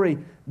glory.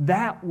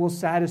 That will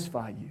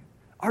satisfy you.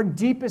 Our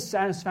deepest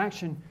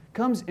satisfaction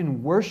comes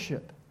in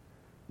worship,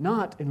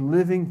 not in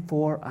living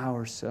for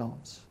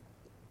ourselves.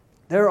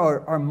 There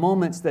are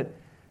moments that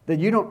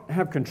you don't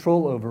have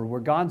control over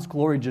where God's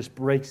glory just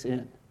breaks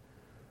in.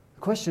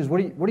 The question is,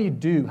 what do you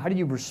do? How do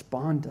you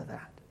respond to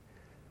that?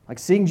 Like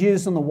seeing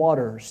Jesus on the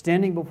water, or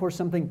standing before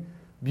something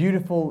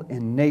beautiful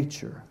in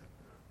nature,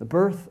 the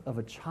birth of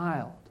a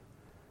child,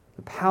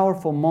 the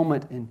powerful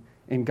moment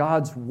in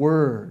God's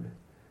Word,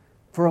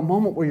 for a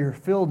moment where you're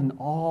filled in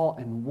awe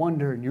and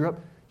wonder, and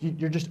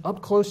you're just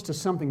up close to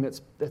something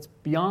that's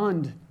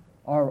beyond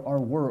our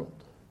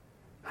world.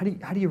 How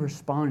do you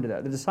respond to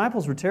that? The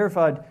disciples were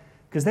terrified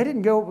because they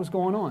didn't know what was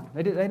going on.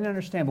 They didn't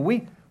understand. But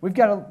we've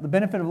got the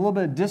benefit of a little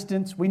bit of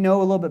distance. We know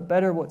a little bit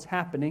better what's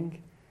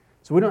happening.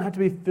 So we don't have to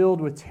be filled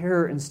with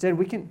terror. Instead,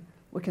 we can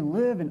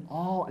live in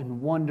awe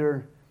and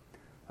wonder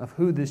of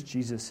who this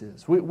Jesus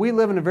is. We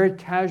live in a very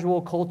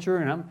casual culture,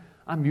 and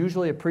I'm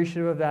usually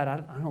appreciative of that. I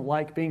don't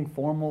like being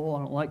formal. I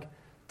don't like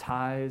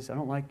ties. I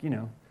don't like,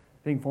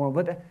 being formal.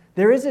 But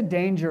there is a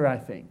danger, I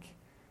think,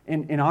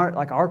 in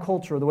our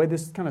culture, the way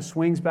this kind of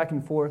swings back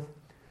and forth,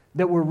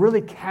 that we're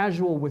really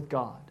casual with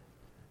God.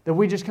 That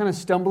we just kind of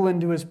stumble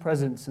into His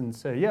presence and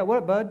say, yeah, what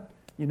up, bud?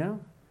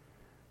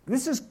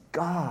 This is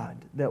God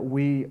that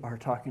we are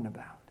talking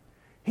about.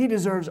 He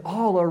deserves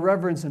all our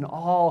reverence and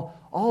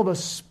all the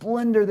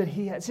splendor that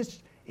He has.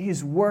 He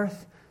is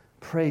worth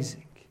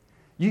praising.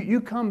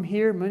 You come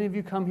here, many of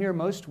you come here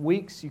most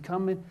weeks, you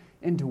come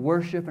into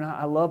worship, and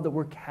I love that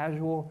we're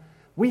casual.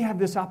 We have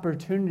this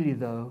opportunity,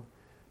 though,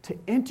 to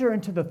enter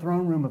into the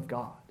throne room of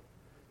God,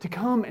 to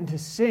come and to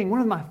sing.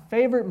 One of my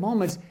favorite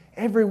moments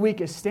every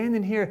week is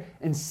standing here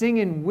and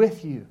singing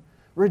with you,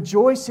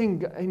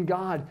 rejoicing in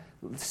God,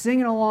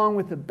 singing along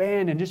with the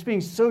band, and just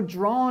being so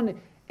drawn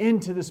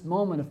into this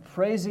moment of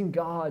praising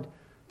God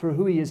for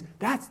who He is.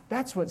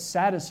 That's what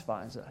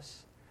satisfies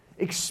us.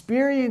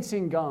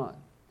 experiencing God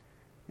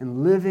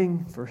and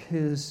living for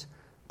His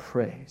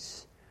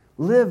praise.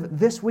 Live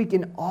this week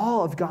in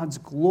awe of God's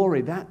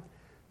glory.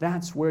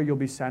 That's where you'll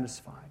be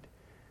satisfied.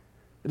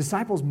 The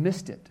disciples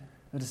missed it.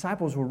 The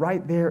disciples were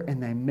right there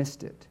and they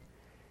missed it.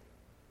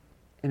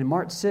 And in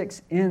Mark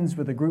 6 ends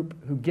with a group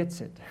who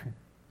gets it.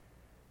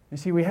 You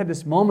see, we had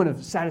this moment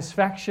of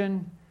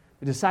satisfaction,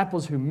 the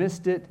disciples who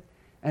missed it,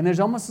 and there's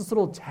almost this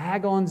little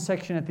tag-on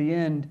section at the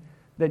end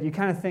that you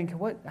kind of think,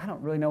 what? I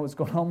don't really know what's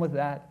going on with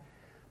that.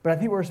 But I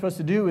think what we're supposed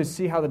to do is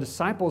see how the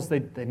disciples,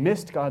 they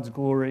missed God's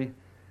glory,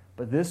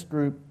 but this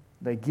group,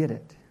 they get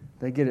it.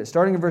 They get it.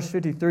 Starting in verse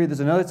 53, there's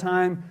another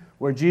time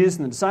where Jesus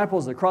and the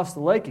disciples, they cross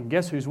the lake, and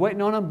guess who's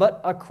waiting on them? But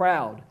a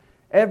crowd.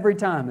 Every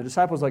time. The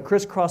disciples like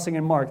crisscrossing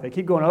in Mark. They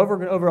keep going over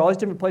and over all these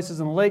different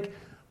places in the lake,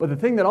 but the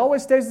thing that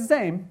always stays the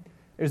same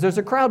is there's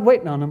a crowd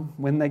waiting on them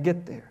when they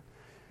get there.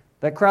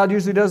 That crowd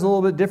usually does a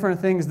little bit different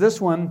things.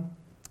 This one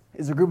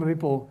is a group of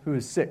people who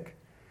is sick.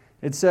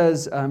 It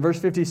says in verse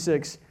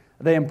 56,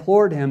 they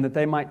implored him that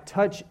they might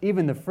touch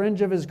even the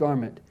fringe of his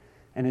garment,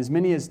 and as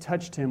many as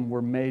touched him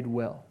were made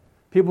well.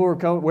 People were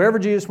coming, wherever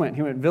Jesus went.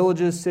 He went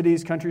villages,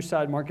 cities,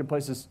 countryside,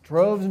 marketplaces,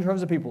 droves and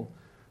droves of people.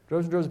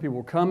 Droves and droves of people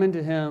were coming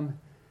to him,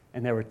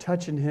 and they were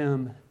touching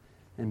him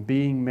and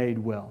being made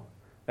well.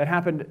 That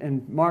happened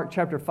in Mark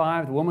chapter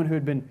 5. The woman who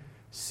had been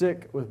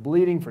sick with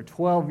bleeding for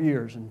 12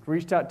 years and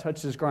reached out,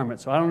 touched his garment.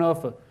 So I don't know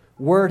if a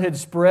word had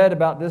spread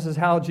about this is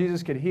how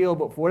Jesus could heal,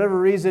 but for whatever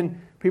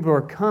reason, people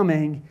are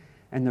coming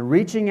and they're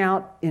reaching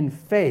out in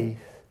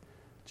faith,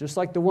 just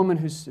like the woman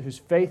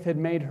whose faith had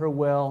made her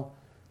well.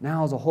 Now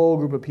there's a whole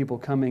group of people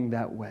coming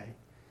that way.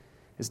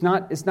 It's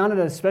not an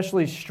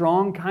especially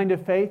strong kind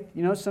of faith.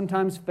 You know,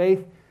 sometimes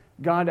faith,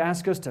 God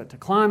asks us to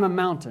climb a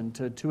mountain,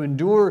 to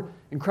endure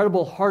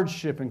incredible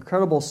hardship,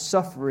 incredible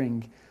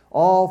suffering,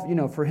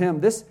 all, for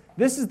Him. This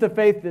is the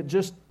faith that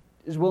just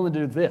is willing to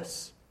do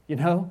this,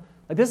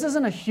 Like this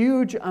isn't a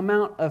huge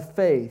amount of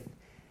faith,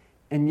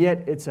 and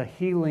yet it's a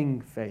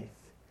healing faith.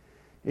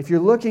 If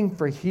you're looking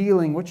for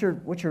healing, what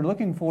you're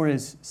looking for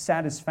is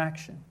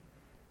satisfaction.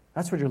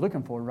 That's what you're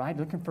looking for, right?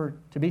 Looking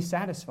to be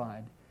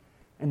satisfied.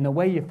 And the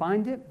way you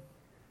find it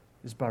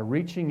is by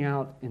reaching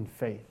out in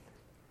faith,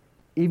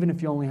 even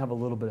if you only have a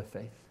little bit of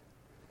faith.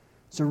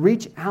 So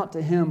reach out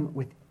to Him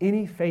with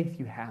any faith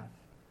you have.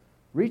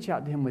 Reach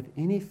out to Him with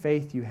any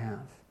faith you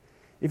have.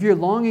 If you're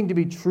longing to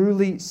be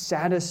truly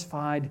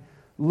satisfied,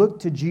 look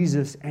to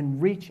Jesus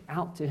and reach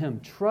out to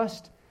Him.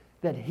 Trust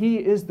that He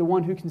is the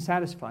one who can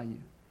satisfy you.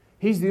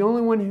 He's the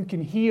only one who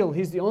can heal.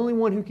 He's the only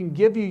one who can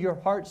give you your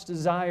heart's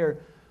desire.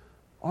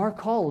 Our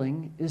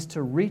calling is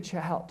to reach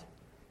out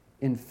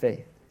in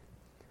faith.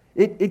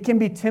 It can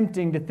be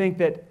tempting to think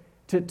that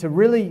to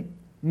really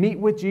meet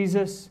with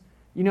Jesus,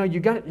 you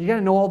got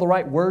to know all the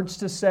right words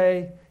to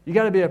say. You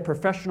got to be a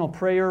professional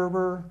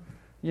prayer.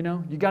 You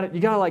got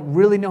to like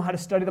really know how to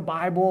study the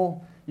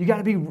Bible. You got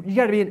to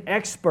be an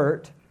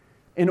expert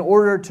in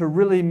order to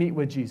really meet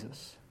with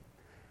Jesus.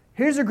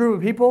 Here's a group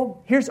of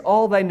people. Here's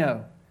all they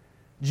know.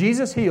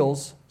 Jesus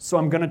heals, so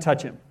I'm going to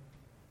touch Him.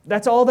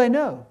 That's all they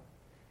know.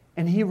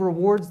 And He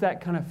rewards that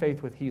kind of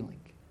faith with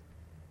healing.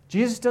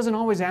 Jesus doesn't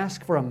always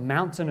ask for a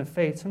mountain of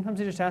faith. Sometimes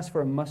He just asks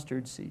for a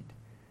mustard seed.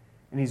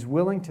 And He's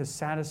willing to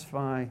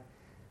satisfy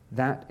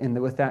that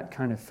with that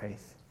kind of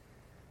faith.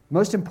 The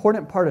most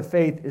important part of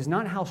faith is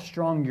not how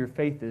strong your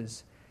faith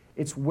is.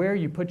 It's where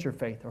you put your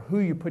faith or who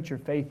you put your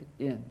faith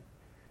in.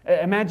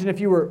 Imagine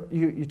if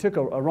you took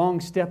a wrong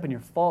step and you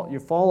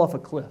fall off a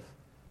cliff,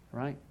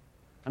 right?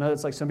 I know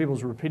that's like some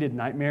people's repeated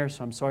nightmare,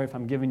 so I'm sorry if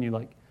I'm giving you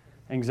like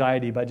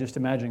anxiety by just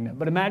imagining that.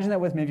 But imagine that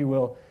with me, if you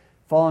will,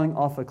 falling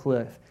off a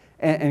cliff.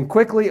 And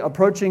quickly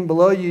approaching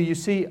below you, you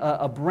see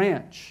a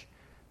branch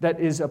that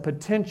is a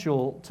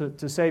potential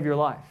to save your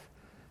life.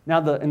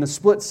 Now, in the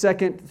split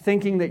second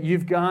thinking that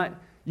you've got,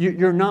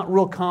 you're not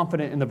real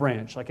confident in the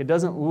branch. Like it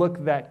doesn't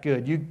look that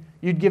good.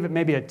 You'd give it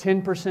maybe a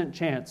 10%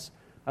 chance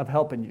of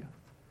helping you.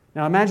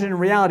 Now imagine in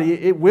reality,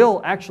 it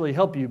will actually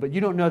help you, but you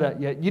don't know that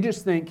yet. You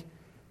just think,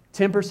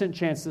 10%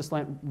 chance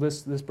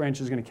this branch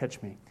is going to catch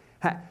me.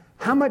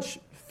 How much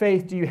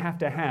faith do you have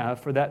to have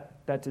for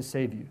that to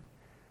save you?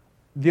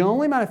 The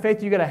only amount of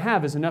faith you got to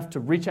have is enough to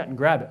reach out and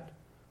grab it,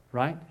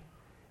 right?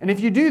 And if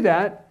you do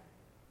that,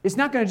 it's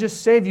not going to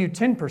just save you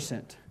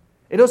 10%.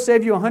 It'll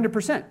save you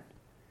 100%.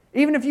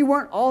 Even if you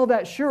weren't all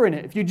that sure in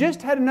it, if you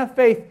just had enough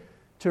faith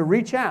to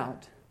reach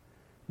out,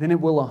 then it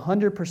will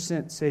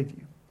 100% save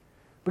you.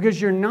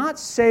 Because you're not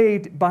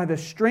saved by the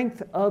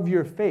strength of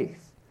your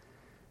faith,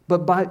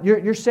 but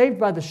you're saved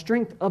by the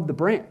strength of the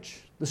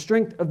branch, the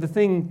strength of the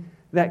thing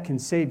that can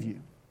save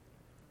you.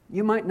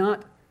 You might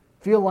not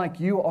feel like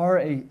you are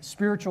a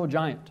spiritual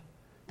giant,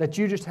 that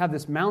you just have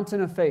this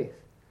mountain of faith.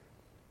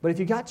 But if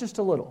you got just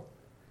a little,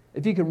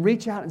 if you can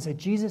reach out and say,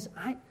 Jesus,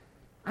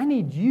 I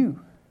need you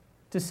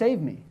to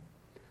save me.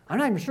 I'm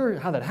not even sure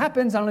how that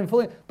happens. I don't even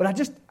fully, but I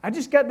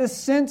just got this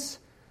sense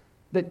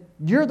that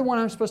you're the one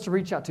I'm supposed to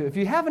reach out to. If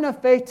you have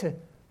enough faith to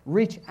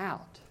reach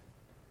out,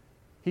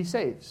 He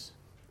saves.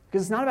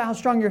 Because it's not about how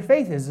strong your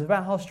faith is, it's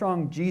about how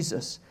strong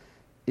Jesus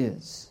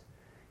is.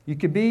 You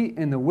could be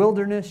in the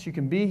wilderness, you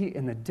can be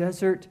in the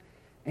desert,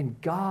 and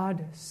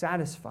God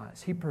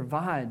satisfies. He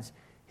provides.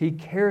 He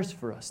cares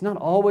for us. Not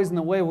always in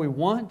the way we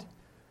want.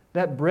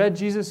 That bread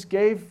Jesus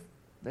gave,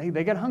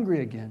 they got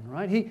hungry again,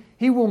 right?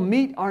 He will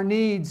meet our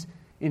needs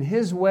in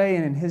His way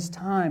and in His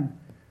time,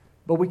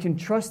 but we can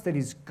trust that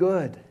He's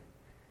good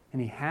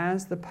and He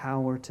has the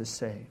power to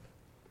save.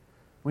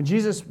 When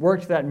Jesus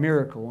worked that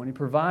miracle, when He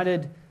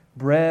provided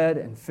bread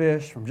and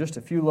fish from just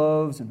a few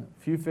loaves and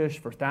a few fish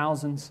for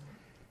thousands,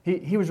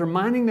 He was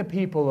reminding the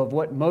people of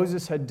what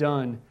Moses had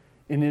done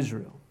in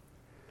Israel.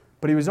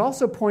 But He was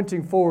also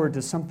pointing forward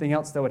to something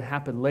else that would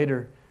happen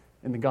later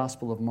in the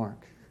Gospel of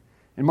Mark.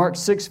 In Mark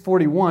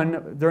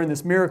 6:41, during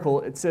this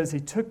miracle, it says He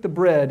took the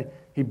bread,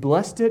 He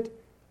blessed it,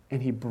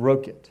 and He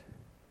broke it.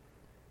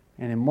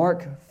 And in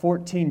Mark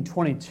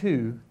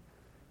 14:22,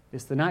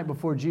 it's the night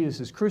before Jesus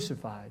is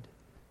crucified.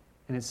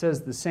 And it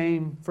says the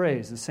same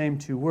phrase, the same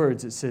two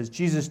words. It says,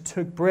 Jesus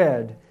took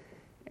bread,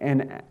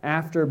 and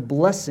after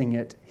blessing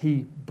it,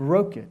 He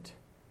broke it,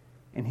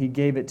 and He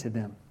gave it to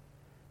them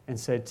and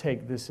said,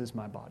 take, this is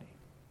my body.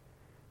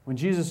 When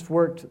Jesus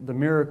worked the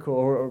miracle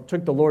or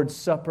took the Lord's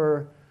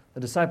Supper, the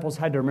disciples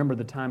had to remember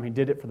the time He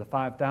did it for the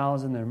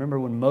 5,000. They remember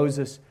when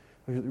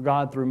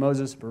God through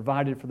Moses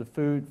provided for the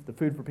food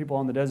for people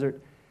on the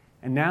desert.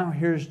 And now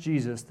here's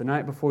Jesus, the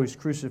night before He's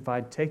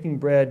crucified, taking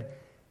bread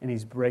and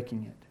He's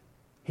breaking it.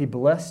 He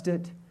blessed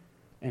it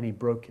and He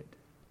broke it.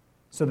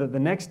 So that the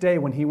next day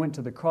when He went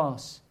to the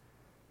cross,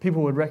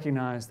 people would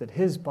recognize that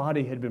His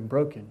body had been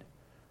broken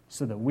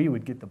so that we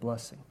would get the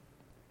blessing.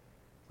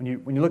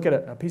 When you look at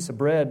a piece of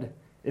bread,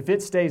 if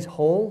it stays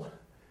whole,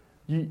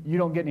 you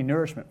don't get any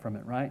nourishment from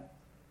it, right?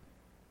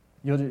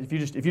 If you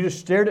just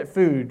stared at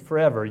food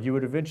forever, you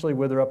would eventually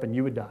wither up and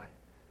you would die.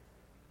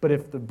 But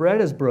if the bread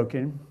is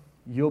broken,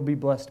 you'll be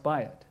blessed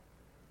by it.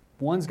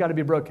 One's got to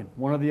be broken,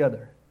 one or the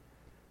other.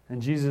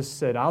 And Jesus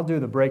said, I'll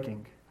do the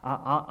breaking.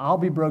 I'll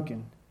be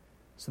broken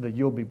so that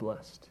you'll be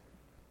blessed.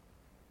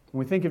 When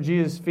we think of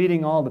Jesus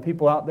feeding all the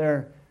people out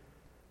there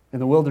in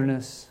the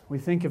wilderness, we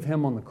think of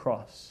Him on the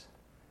cross,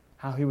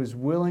 how He was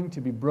willing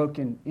to be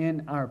broken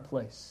in our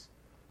place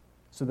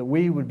so that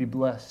we would be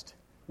blessed.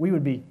 We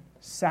would be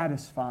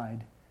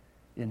satisfied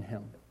in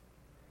Him.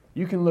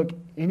 You can look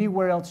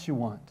anywhere else you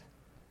want,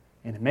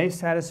 and it may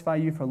satisfy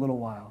you for a little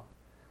while,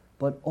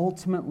 but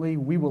ultimately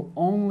we will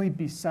only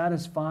be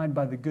satisfied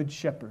by the Good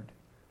Shepherd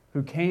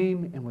who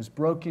came and was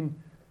broken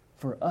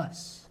for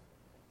us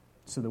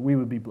so that we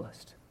would be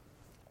blessed.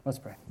 Let's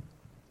pray.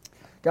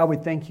 God, we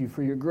thank You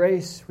for Your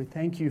grace. We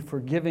thank You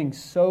for giving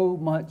so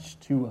much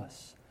to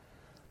us.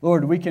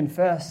 Lord, we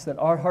confess that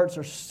our hearts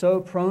are so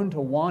prone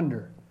to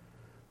wander.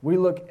 We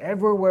look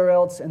everywhere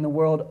else in the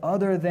world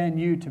other than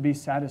You to be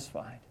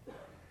satisfied.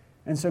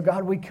 And so,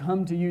 God, we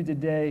come to You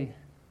today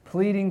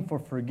pleading for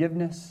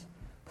forgiveness,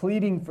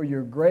 pleading for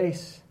Your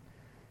grace,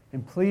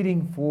 and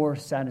pleading for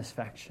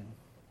satisfaction.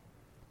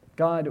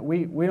 God,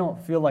 we don't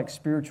feel like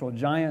spiritual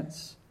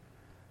giants.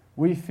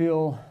 We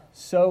feel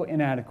so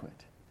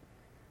inadequate.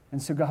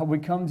 And so, God, we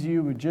come to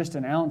You with just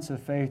an ounce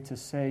of faith to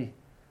say,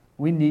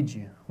 we need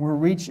You. We're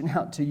reaching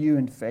out to You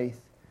in faith.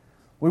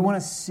 We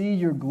want to see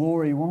Your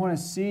glory. We want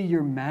to see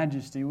Your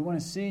majesty. We want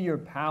to see Your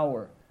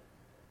power.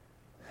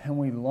 And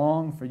we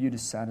long for You to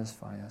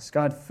satisfy us.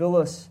 God, fill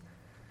us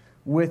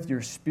with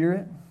Your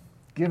Spirit.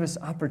 Give us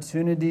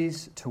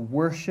opportunities to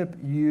worship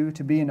You,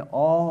 to be in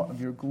awe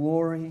of Your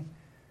glory,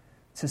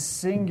 to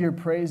sing Your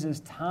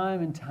praises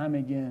time and time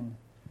again.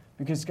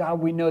 Because,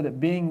 God, we know that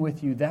being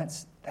with You,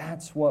 that's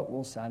what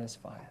will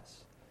satisfy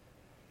us.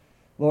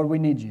 Lord, we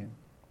need You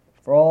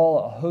for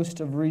a host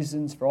of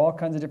reasons, for all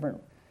kinds of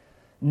different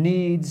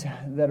needs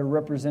that are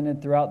represented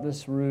throughout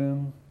this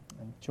room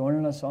and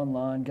joining us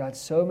online. God,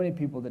 so many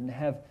people that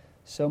have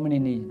so many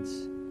needs.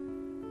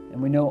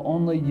 And we know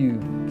only You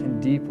can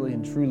deeply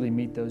and truly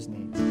meet those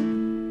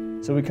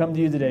needs. So we come to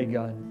You today,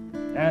 God,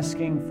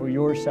 asking for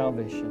Your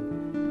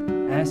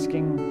salvation,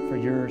 asking for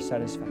Your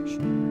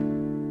satisfaction.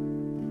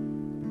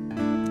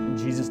 In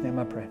Jesus' name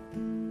I pray.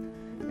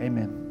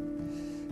 Amen.